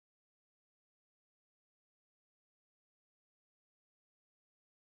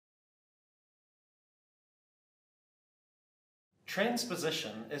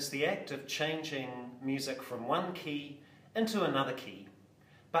Transposition is the act of changing music from one key into another key,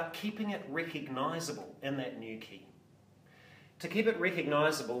 but keeping it recognisable in that new key. To keep it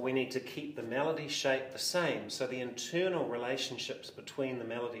recognisable, we need to keep the melody shape the same, so the internal relationships between the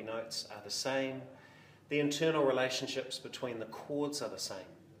melody notes are the same, the internal relationships between the chords are the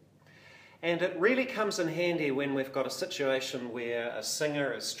same. And it really comes in handy when we've got a situation where a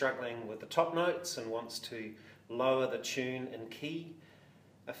singer is struggling with the top notes and wants to lower the tune in key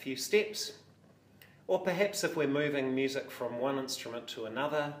a few steps. Or perhaps if we're moving music from one instrument to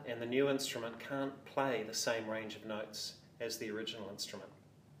another and the new instrument can't play the same range of notes as the original instrument.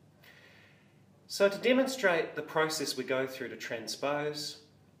 So to demonstrate the process we go through to transpose,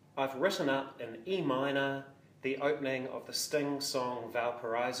 I've written up in E minor the opening of the Sting song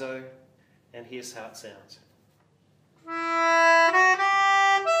Valparaiso, and here's how it sounds.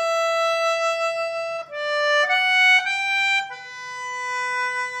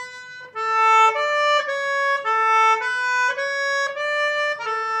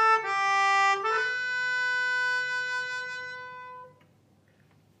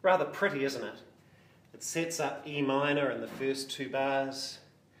 Rather pretty, isn't it? It sets up E minor in the first two bars.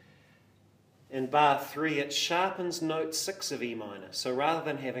 In bar 3, it sharpens note 6 of E minor. So rather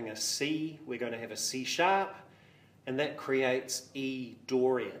than having a C, we're going to have a C sharp, and that creates E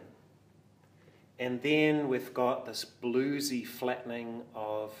Dorian. And then we've got this bluesy flattening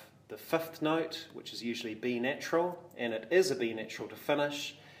of the 5th note, which is usually B natural, and it is a B natural to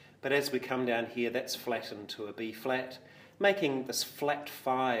finish, but as we come down here, that's flattened to a B flat, making this flat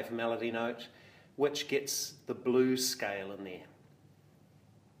 5 melody note, which gets the blues scale in there.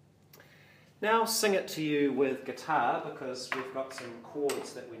 Now I'll sing it to you with guitar because we've got some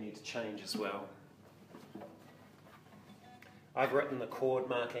chords that we need to change as well. I've written the chord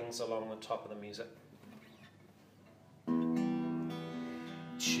markings along the top of the music.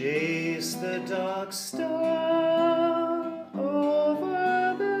 Chase the dark star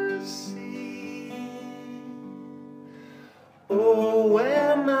over the sea. Oh,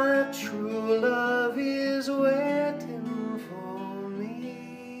 where my true love is waiting for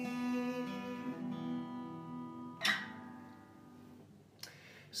me.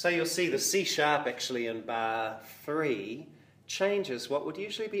 So you'll see the C sharp actually in bar 3 changes what would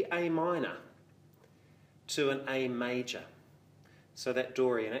usually be A minor to an A major. So that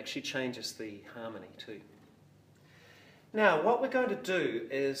Dorian actually changes the harmony too. Now what we're going to do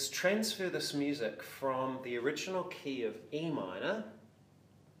is transfer this music from the original key of E minor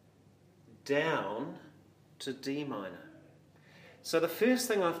down to D minor. So the first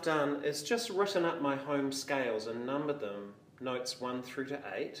thing I've done is just written up my home scales and numbered them notes 1 through to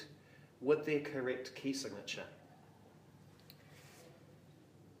 8 with their correct key signature.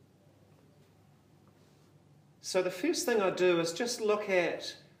 So the first thing I do is just look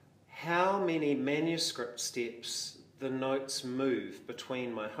at how many manuscript steps the notes move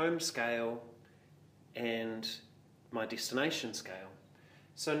between my home scale and my destination scale.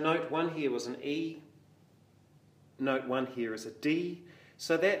 So note 1 here was an E, note 1 here is a D,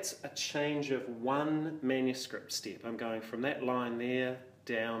 so that's a change of 1 manuscript step. I'm going from that line there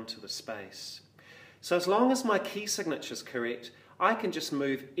down to the space. So as long as my key signature is correct, I can just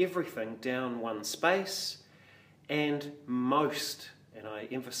move everything down 1 space, and most, and I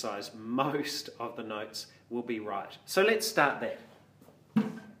emphasize most, of the notes will be right. So let's start that.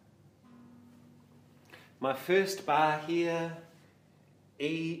 My first bar here,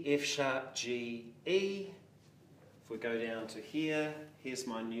 E, F sharp, G, E. If we go down to here, here's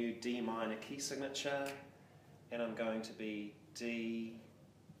my new D minor key signature, and I'm going to be D,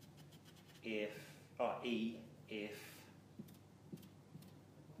 F, E, F,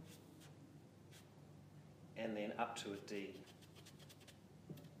 and then up to a D.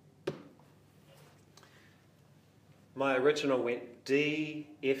 My original went D,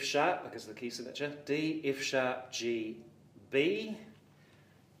 F sharp, because of the key signature, D, F sharp, G, B.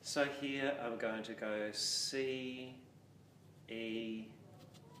 So here I'm going to go C, E,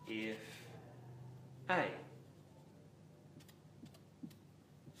 F, A.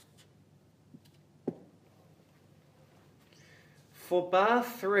 For bar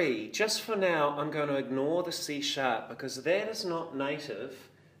 3, just for now, I'm going to ignore the C sharp because that is not native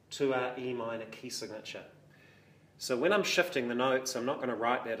to our E minor key signature. So when I'm shifting the notes, I'm not going to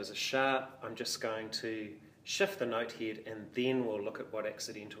write that as a sharp, I'm just going to shift the note head and then we'll look at what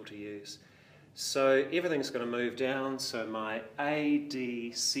accidental to use. So everything's going to move down, so my A,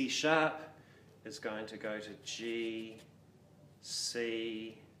 D, C sharp is going to go to G,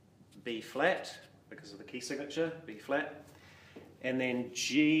 C, B flat, because of the key signature, B flat, and then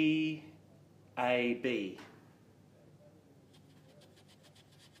G, A, B.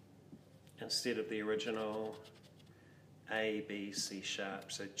 instead of the original A, B, C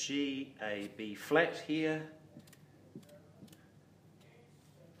sharp. So G, A, B flat here.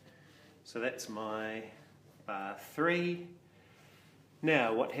 So that's my bar 3.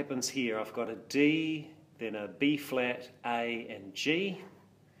 Now what happens here? I've got a D, then a B flat, A and G.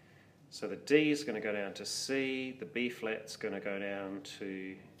 So the D is going to go down to C, the B flat's going to go down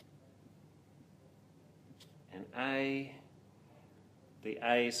to an A, the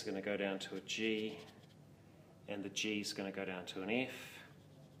A is going to go down to a G, and the G is going to go down to an F.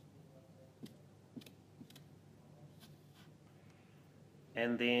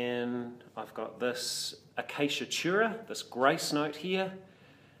 And then I've got this acacia, this grace note here,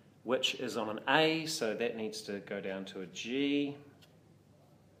 which is on an A, so that needs to go down to a G.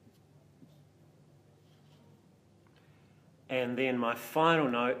 And then my final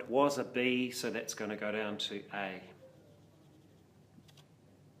note was a B, so that's going to go down to A.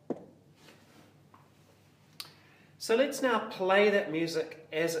 So let's now play that music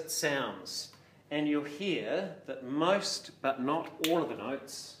as it sounds. And you'll hear that most, but not all of the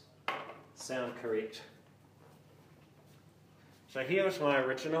notes sound correct. So here is my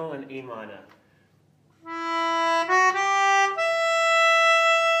original in E minor.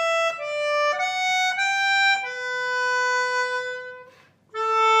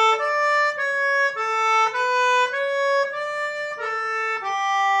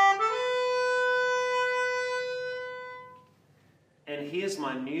 And here's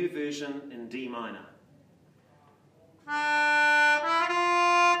my new version in D minor.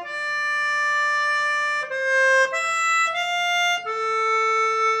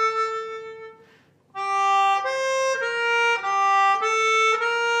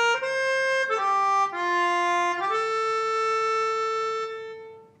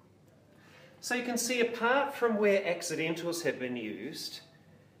 So you can see, apart from where accidentals have been used,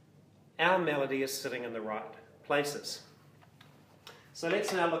 our melody is sitting in the right places. So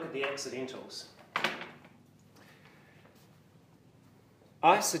let's now look at the accidentals.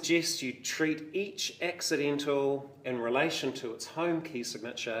 I suggest you treat each accidental in relation to its home key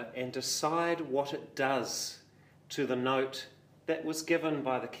signature and decide what it does to the note that was given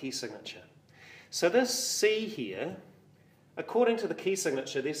by the key signature. So this C here, according to the key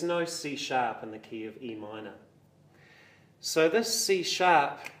signature, there's no C sharp in the key of E minor. So this C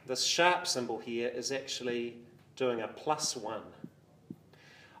sharp, this sharp symbol here, is actually doing a +1.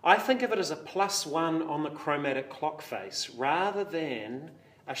 I think of it as a +1 on the chromatic clock face rather than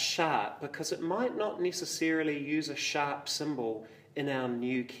a sharp, because it might not necessarily use a sharp symbol in our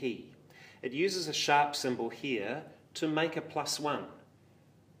new key. It uses a sharp symbol here to make a +1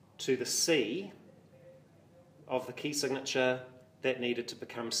 to the C of the key signature that needed to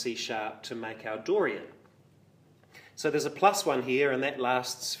become C sharp to make our Dorian. So there's a +1 here, and that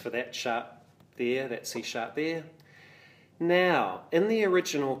lasts for that sharp there, that C sharp there. Now, in the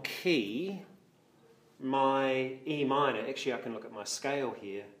original key, my E minor, actually I can look at my scale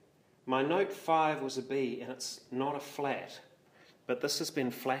here, my note 5 was a B and it's not a flat, but this has been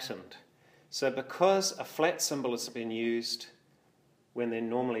flattened. So because a flat symbol has been used when there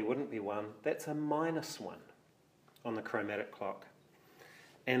normally wouldn't be one, that's a -1 on the chromatic clock.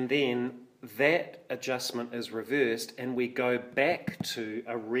 And then that adjustment is reversed and we go back to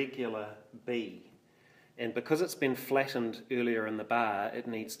a regular B. And because it's been flattened earlier in the bar, it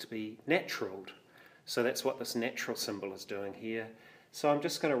needs to be naturaled. So that's what this natural symbol is doing here. So I'm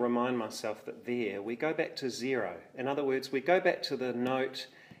just going to remind myself that there, we go back to 0. In other words, we go back to the note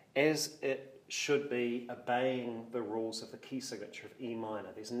as it should be, obeying the rules of the key signature of E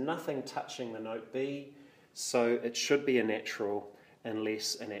minor. There's nothing touching the note B, so it should be a natural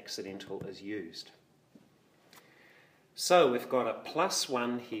unless an accidental is used. So we've got a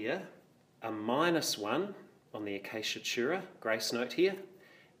 +1 here, a -1 on the acacia grace note here,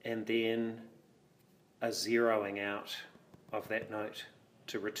 and then a zeroing out of that note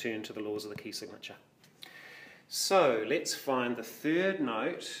to return to the laws of the key signature. So let's find the third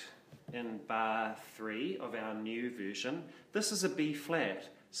note in bar 3 of our new version. This is a B flat,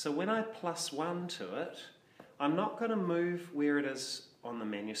 so when I +1 to it, I'm not going to move where it is on the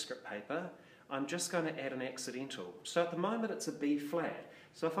manuscript paper, I'm just going to add an accidental. So at the moment it's a B flat.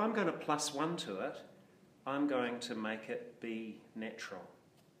 So if I'm going to +1 to it, I'm going to make it B natural.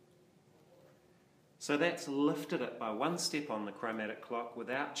 So that's lifted it by one step on the chromatic clock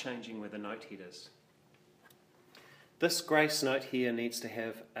without changing where the note head is. This grace note here needs to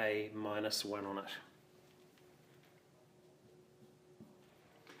have a -1 on it.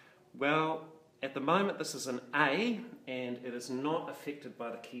 Well, at the moment this is an A and it is not affected by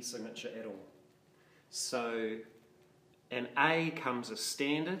the key signature at all. So and A comes as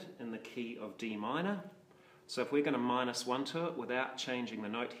standard in the key of D minor. So if we're going to minus 1 to it without changing the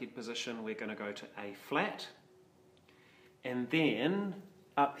note head position, we're going to go to A flat. And then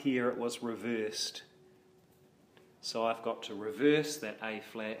up here it was reversed. So I've got to reverse that A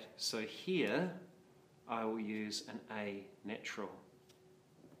flat. So here I will use an A natural.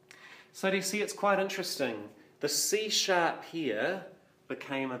 So do you see it's quite interesting? The C sharp here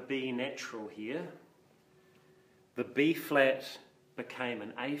became a B natural here. The B flat became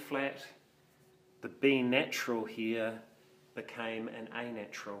an A flat. The B natural here became an A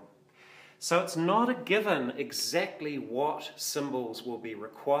natural. So it's not a given exactly what symbols will be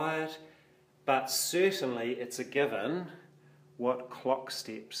required, but certainly it's a given what clock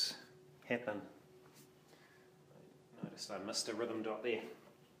steps happen. Notice I missed a rhythm dot there.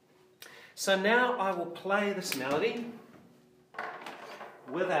 So now I will play this melody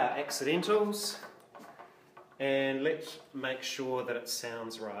with our accidentals, and let's make sure that it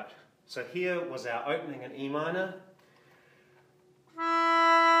sounds right. So here was our opening in E minor.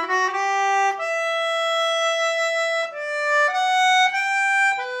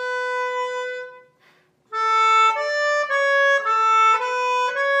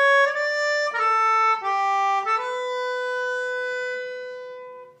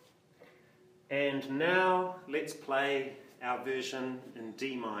 And now let's play our version in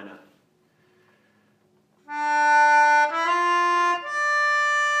D minor.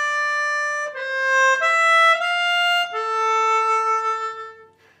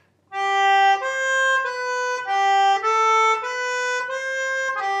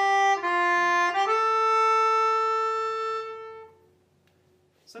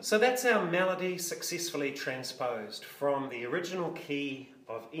 So that's our melody successfully transposed from the original key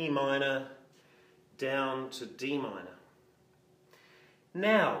of E minor down to D minor.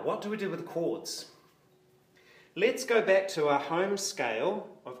 Now, what do we do with the chords? Let's go back to our home scale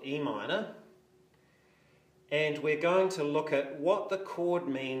of E minor, and we're going to look at what the chord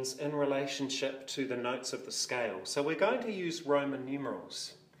means in relationship to the notes of the scale. So we're going to use Roman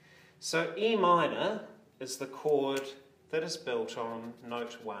numerals. So E minor is the chord that is built on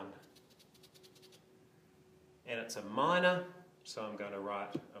note 1. And it's a minor, so I'm going to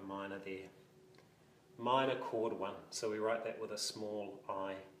write a minor there. Minor chord 1, so we write that with a small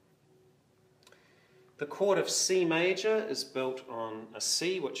I. The chord of C major is built on a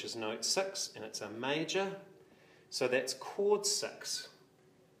C, which is note 6, and it's a major, so that's chord 6.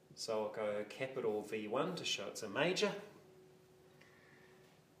 So I'll go capital V1 to show it's a major.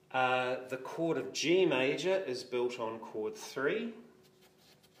 The chord of G major is built on chord 3,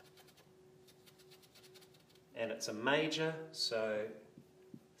 and it's a major, so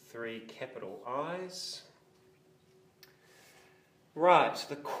 3 capital I's. Right,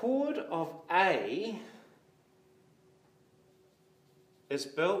 the chord of A is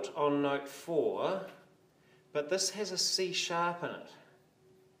built on note 4, but this has a C sharp in it,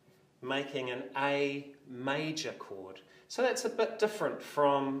 making an A major chord. So that's a bit different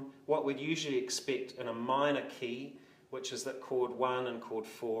from what we'd usually expect in a minor key, which is that chord 1 and chord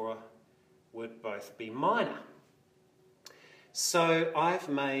 4 would both be minor. So I've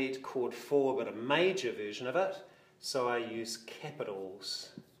made chord 4 but a major version of it, so I use capitals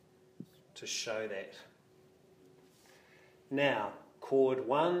to show that. Now, chord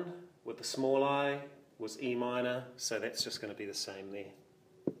 1 with the small I was E minor, so that's just going to be the same there.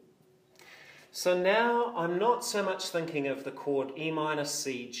 So now I'm not so much thinking of the chord E minor,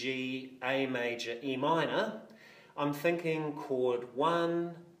 C, G, A major, E minor. I'm thinking chord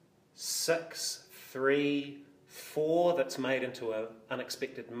 1, 6, 3, 4 that's made into an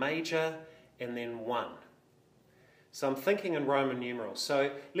unexpected major, and then 1. So I'm thinking in Roman numerals.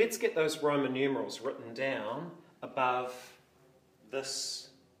 So let's get those Roman numerals written down above this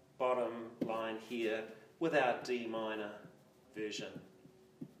bottom line here with our D minor version.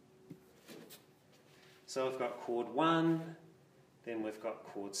 So we've got chord 1, then we've got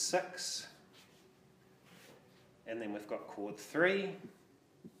chord 6, and then we've got chord 3,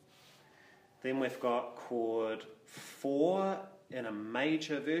 then we've got chord 4 in a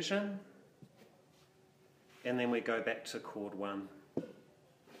major version, and then we go back to chord 1.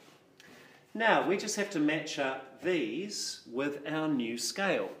 Now we just have to match up these with our new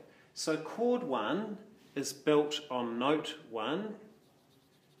scale. So chord 1 is built on note 1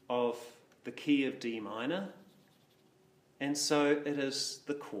 of the key of D minor, and so it is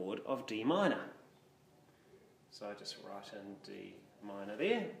the chord of D minor. So I just write in D minor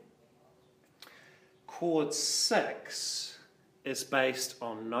there. Chord 6 is based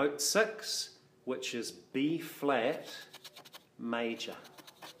on note 6, which is B flat major.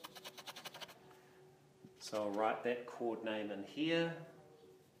 So I'll write that chord name in here,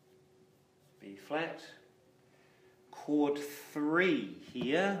 B flat. Chord 3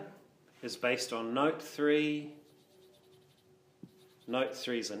 here is based on note 3. Note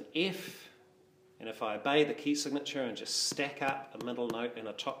 3 is an F, and if I obey the key signature and just stack up a middle note and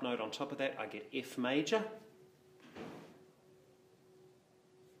a top note on top of that, I get F major.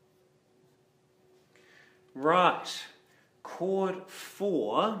 Right, chord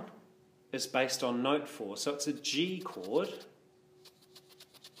 4 is based on note 4, so it's a G chord.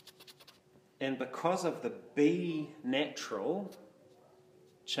 And because of the B natural,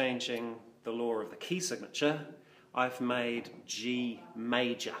 changing the law of the key signature, I've made G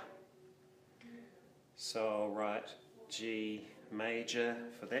major. So I'll write G major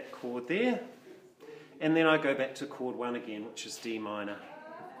for that chord there. And then I go back to chord 1 again, which is D minor.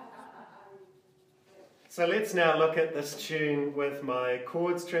 So let's now look at this tune with my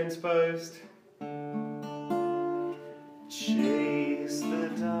chords transposed. Chase the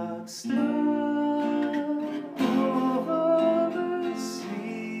dark star over the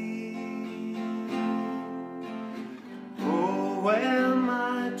sea. Oh, where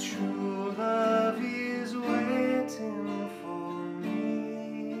my true love is waiting for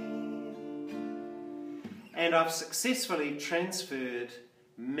me. And I've successfully transferred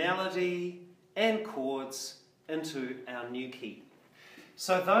melody and chords into our new key.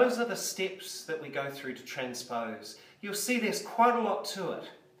 So those are the steps that we go through to transpose. You'll see there's quite a lot to it,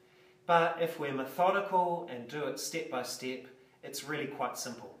 but if we're methodical and do it step by step, it's really quite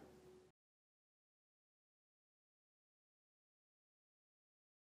simple.